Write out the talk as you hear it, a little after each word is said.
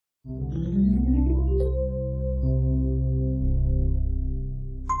This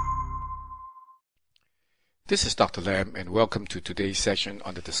is Dr. Lam, and welcome to today's session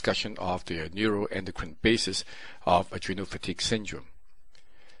on the discussion of the neuroendocrine basis of adrenal fatigue syndrome.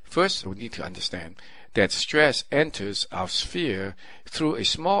 First, we need to understand that stress enters our sphere through a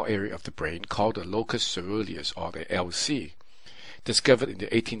small area of the brain called the locus coeruleus, or the LC. Discovered in the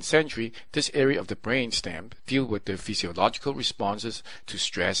 18th century, this area of the brainstem deals with the physiological responses to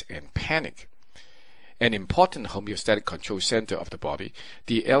stress and panic. An important homeostatic control center of the body,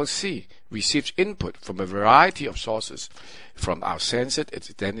 the LC receives input from a variety of sources. From our senses,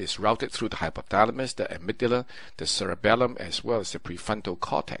 it then is routed through the hypothalamus, the amygdala, the cerebellum, as well as the prefrontal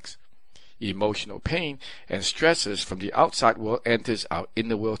cortex. Emotional pain and stresses from the outside world enters our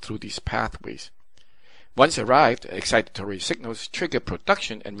inner world through these pathways. Once arrived, excitatory signals trigger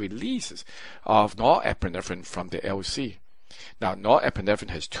production and releases of norepinephrine from the LC. Now,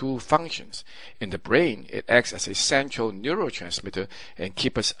 norepinephrine has two functions. In the brain, it acts as a central neurotransmitter and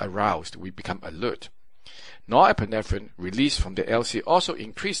keeps us aroused. We become alert. Norepinephrine released from the LC also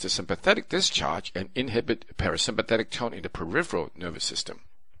increases the sympathetic discharge and inhibit parasympathetic tone in the peripheral nervous system,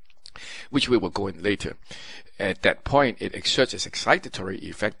 which we will go in later. At that point, it exerts its excitatory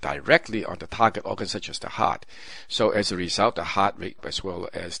effect directly on the target organs such as the heart. So as a result, the heart rate as well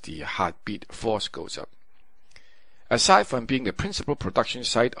as the heartbeat force goes up. Aside from being the principal production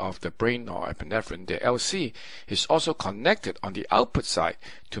site of the brain norepinephrine, the LC is also connected on the output side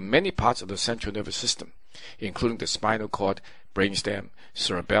to many parts of the central nervous system, including the spinal cord, brainstem,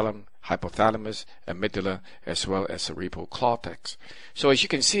 cerebellum, hypothalamus, amygdala, as well as cerebral cortex. So as you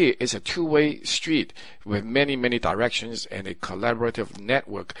can see, it's a two-way street with many directions and a collaborative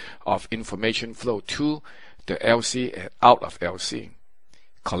network of information flow to the LC and out of LC.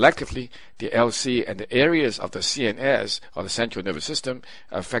 Collectively, the LC and the areas of the CNS, or the central nervous system,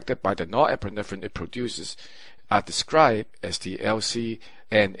 affected by the norepinephrine it produces are described as the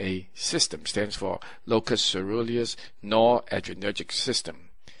LC-NA system, stands for locus coeruleus noradrenergic system.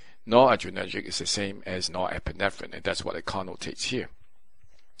 Noradrenergic is the same as norepinephrine, and that's what it connotates here.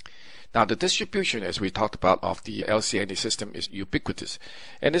 Now, the distribution, as we talked about, of the LC-NA system is ubiquitous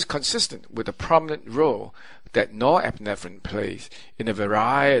and is consistent with the prominent role that norepinephrine plays in a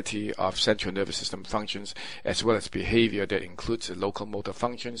variety of central nervous system functions, as well as behavior that includes the local motor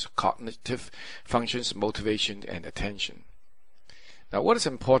functions, cognitive functions, motivation, and attention. Now, what is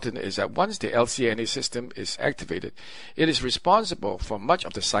important is that once the LC-NA system is activated, it is responsible for much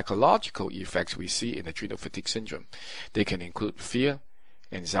of the psychological effects we see in adrenal fatigue syndrome. They can include fear,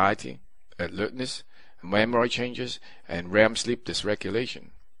 anxiety, alertness, memory changes, and REM sleep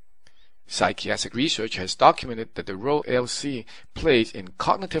dysregulation. Psychiatric research has documented that the role LC plays in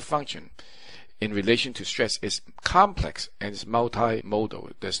cognitive function in relation to stress is complex and is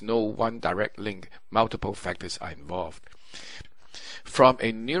multimodal. There's no one direct link. Multiple factors are involved. From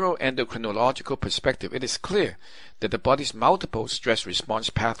a neuroendocrinological perspective, it is clear that the body's multiple stress response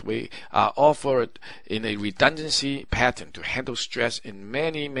pathways are offered in a redundancy pattern to handle stress in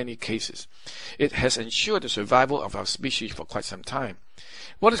many cases. It has ensured the survival of our species for quite some time.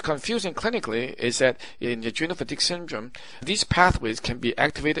 What is confusing clinically is that in adrenal fatigue syndrome, these pathways can be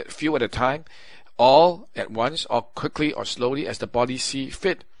activated a few at a time, all at once, or quickly or slowly as the body sees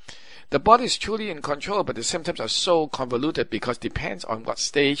fit. The body is truly in control, but the symptoms are so convoluted because it depends on what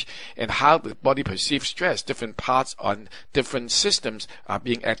stage and how the body perceives stress. Different parts on different systems are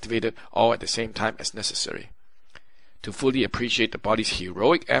being activated all at the same time as necessary. To fully appreciate the body's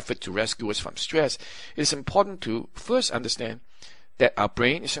heroic effort to rescue us from stress, it is important to first understand that our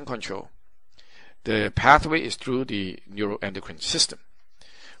brain is in control. The pathway is through the neuroendocrine system.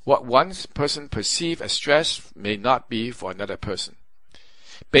 What one person perceives as stress may not be for another person.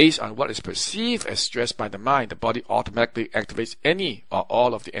 Based on what is perceived as stress by the mind, the body automatically activates any or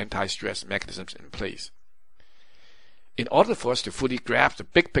all of the anti-stress mechanisms in place. In order for us to fully grasp the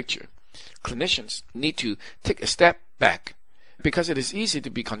big picture, clinicians need to take a step back because it is easy to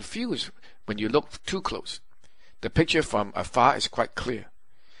be confused when you look too close. The picture from afar is quite clear.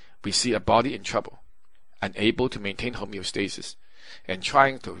 We see a body in trouble, unable to maintain homeostasis, and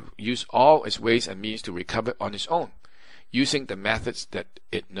trying to use all its ways and means to recover on its own, using the methods that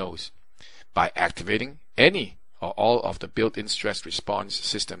it knows, by activating any or all of the built-in stress response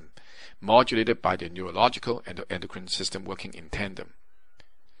system, modulated by the neurological and the endocrine system working in tandem.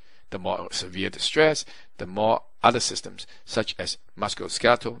 The more severe the stress, the more other systems, such as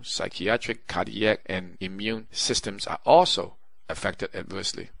musculoskeletal, psychiatric, cardiac, and immune systems are also affected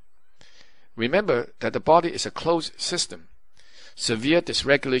adversely. Remember that the body is a closed system. Severe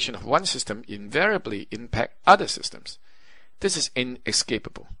dysregulation of one system invariably impacts other systems. This is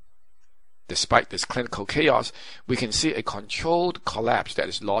inescapable. Despite this clinical chaos, we can see a controlled collapse that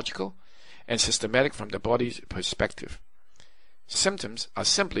is logical and systematic from the body's perspective. Symptoms are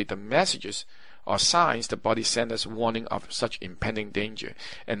simply the messages or signs the body sends us warning of such impending danger,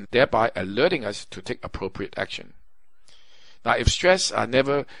 and thereby alerting us to take appropriate action. Now, if stress are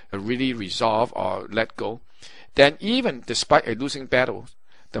never really resolved or let go, then even despite a losing battle,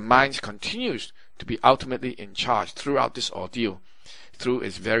 the mind continues to be ultimately in charge throughout this ordeal through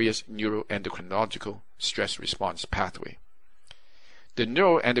its various neuroendocrinological stress response pathway. The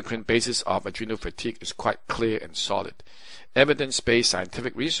neuroendocrine basis of adrenal fatigue is quite clear and solid. Evidence-based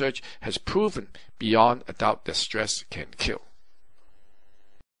scientific research has proven beyond a doubt that stress can kill.